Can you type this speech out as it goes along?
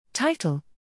Title: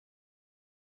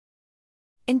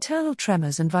 Internal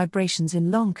Tremors and Vibrations in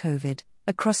Long COVID,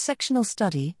 a Cross-Sectional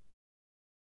Study.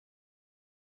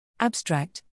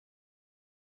 Abstract: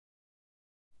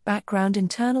 Background: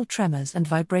 internal tremors and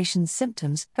vibrations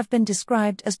symptoms have been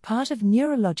described as part of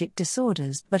neurologic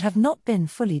disorders but have not been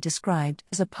fully described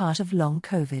as a part of long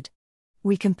COVID.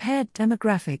 We compared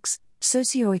demographics,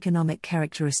 socioeconomic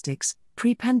characteristics,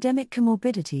 pre-pandemic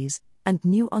comorbidities, and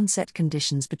new onset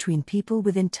conditions between people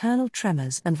with internal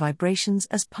tremors and vibrations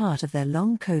as part of their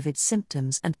long COVID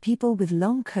symptoms and people with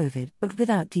long COVID but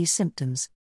without these symptoms.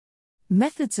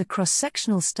 Methods: a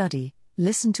cross-sectional study.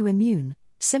 Listen to immune,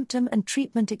 symptom and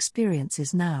treatment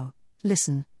experiences now.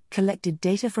 Listen, collected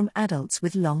data from adults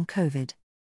with long COVID.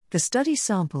 The study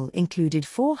sample included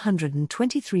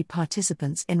 423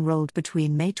 participants enrolled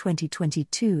between May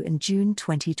 2022 and June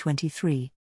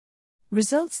 2023.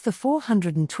 Results: the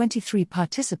 423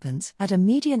 participants had a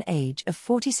median age of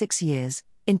 46 years,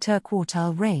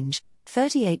 interquartile range,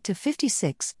 38 to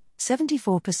 56,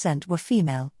 74% were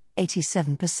female,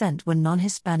 87% were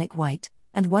non-Hispanic white,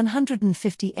 and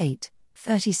 158,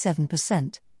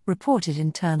 37%, reported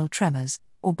internal tremors,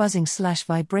 or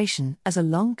buzzing/vibration as a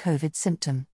long COVID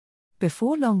symptom.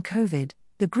 Before long COVID,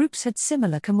 the groups had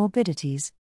similar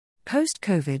comorbidities.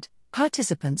 Post-COVID,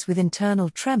 participants with internal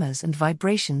tremors and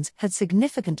vibrations had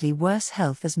significantly worse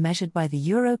health as measured by the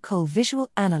Euro-Col Visual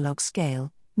Analog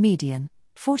Scale, median,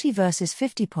 40 versus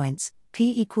 50 points,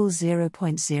 p equals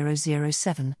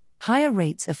 0.007, higher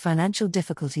rates of financial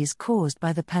difficulties caused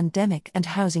by the pandemic and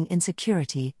housing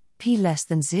insecurity, p less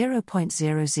than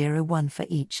 0.001 for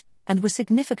each, and were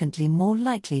significantly more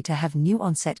likely to have new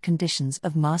onset conditions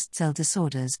of mast cell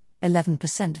disorders,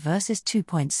 11% versus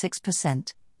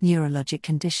 2.6%, neurologic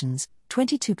conditions,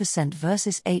 22%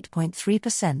 versus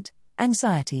 8.3%,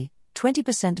 anxiety,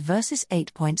 20% versus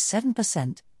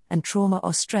 8.7%, and trauma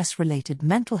or stress-related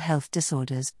mental health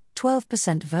disorders,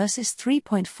 12% versus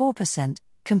 3.4%,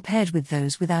 compared with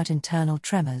those without internal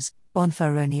tremors,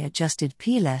 Bonferroni adjusted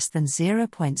p less than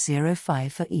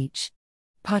 0.05 for each.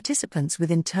 Participants with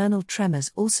internal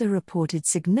tremors also reported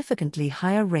significantly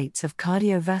higher rates of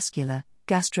cardiovascular,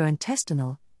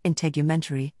 gastrointestinal,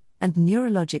 integumentary, and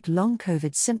neurologic long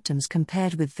COVID symptoms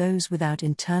compared with those without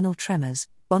internal tremors,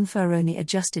 Bonferroni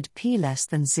adjusted p less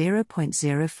than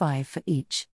 0.05 for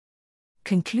each.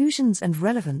 Conclusions and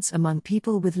relevance: among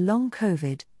people with long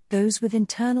COVID, those with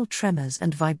internal tremors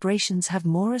and vibrations have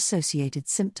more associated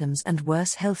symptoms and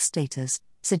worse health status,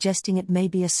 suggesting it may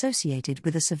be associated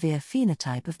with a severe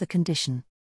phenotype of the condition.